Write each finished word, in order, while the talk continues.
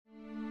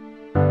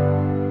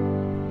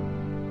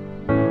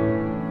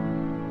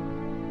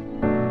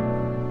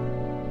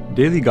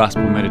Daily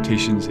Gospel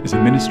Meditations is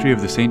a ministry of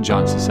the St.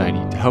 John Society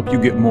to help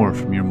you get more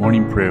from your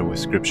morning prayer with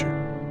Scripture.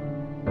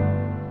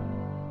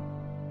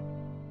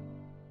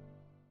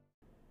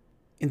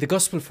 In the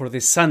Gospel for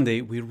this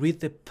Sunday, we read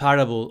the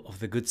parable of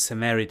the Good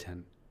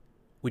Samaritan,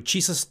 which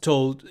Jesus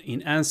told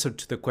in answer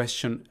to the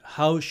question,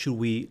 how should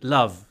we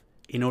love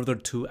in order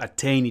to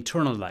attain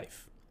eternal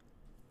life?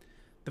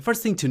 The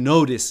first thing to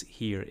notice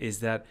here is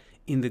that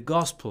in the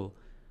Gospel,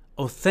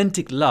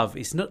 authentic love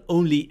is not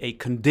only a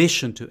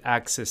condition to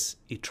access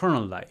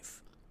eternal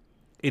life,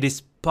 it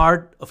is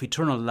part of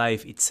eternal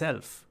life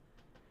itself.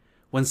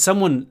 When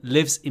someone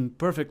lives in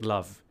perfect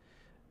love,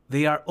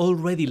 they are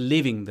already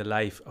living the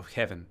life of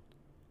heaven.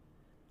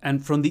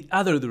 And from the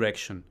other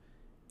direction,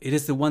 it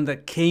is the one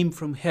that came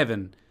from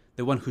heaven,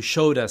 the one who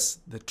showed us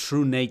the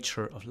true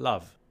nature of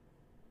love.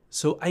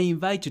 So I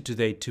invite you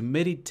today to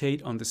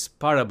meditate on this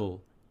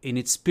parable in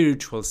its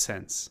spiritual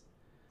sense,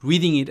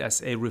 reading it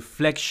as a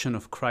reflection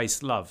of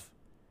Christ's love.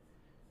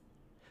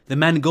 The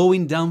man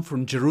going down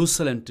from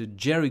Jerusalem to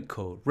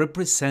Jericho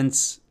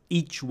represents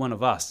each one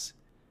of us,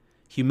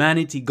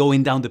 humanity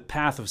going down the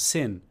path of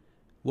sin,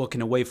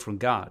 walking away from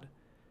God.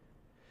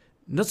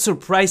 Not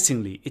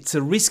surprisingly, it's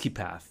a risky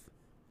path,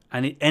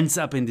 and it ends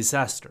up in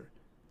disaster.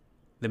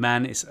 The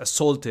man is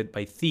assaulted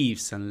by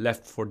thieves and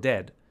left for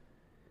dead.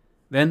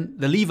 Then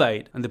the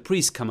Levite and the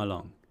priest come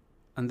along,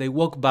 and they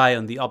walk by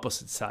on the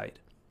opposite side.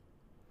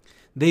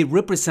 They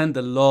represent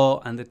the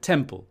law and the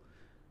temple,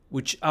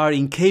 which are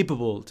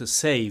incapable to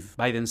save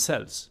by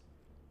themselves.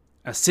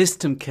 A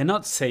system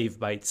cannot save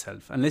by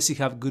itself unless you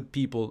have good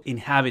people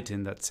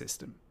inhabiting that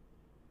system.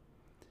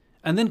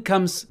 And then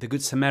comes the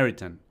Good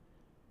Samaritan,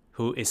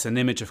 who is an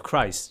image of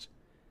Christ,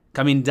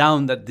 coming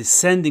down that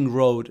descending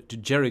road to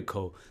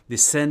Jericho,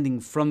 descending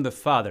from the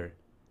Father,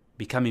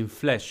 becoming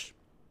flesh.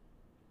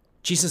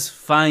 Jesus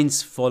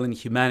finds fallen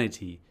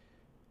humanity,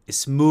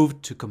 is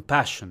moved to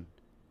compassion,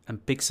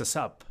 and picks us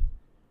up.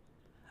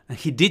 And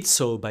he did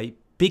so by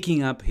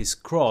picking up his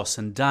cross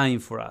and dying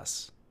for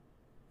us.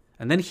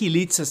 And then he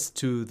leads us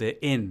to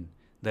the inn,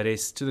 that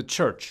is, to the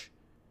church,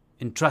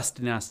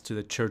 entrusting us to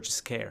the church's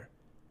care.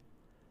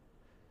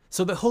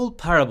 So the whole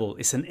parable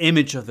is an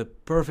image of the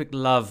perfect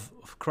love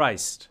of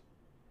Christ.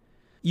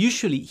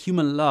 Usually,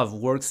 human love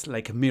works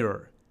like a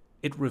mirror.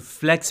 It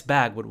reflects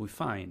back what we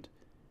find.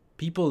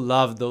 People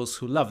love those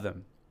who love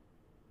them.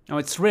 Now,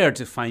 it's rare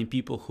to find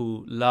people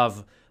who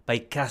love by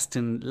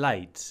casting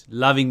light,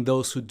 loving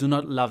those who do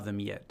not love them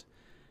yet.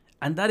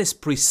 And that is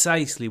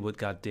precisely what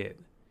God did.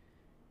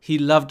 He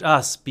loved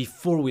us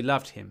before we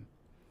loved Him.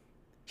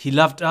 He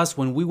loved us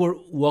when we were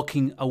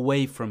walking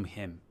away from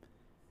Him.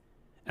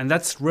 And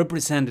that's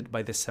represented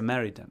by the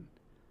Samaritan.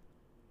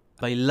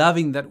 By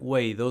loving that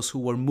way those who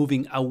were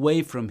moving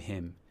away from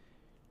Him,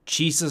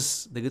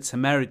 Jesus, the Good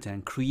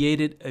Samaritan,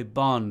 created a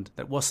bond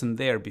that wasn't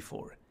there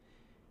before.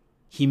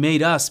 He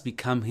made us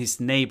become His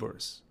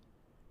neighbors,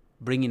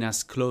 bringing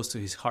us close to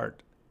His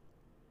heart.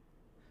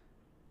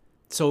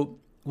 So,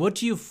 what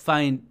do you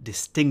find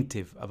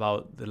distinctive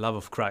about the love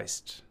of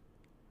Christ?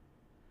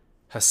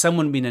 Has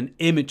someone been an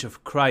image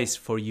of Christ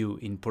for you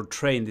in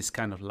portraying this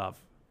kind of love?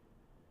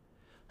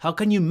 How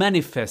can you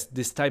manifest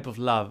this type of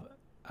love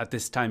at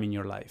this time in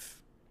your life?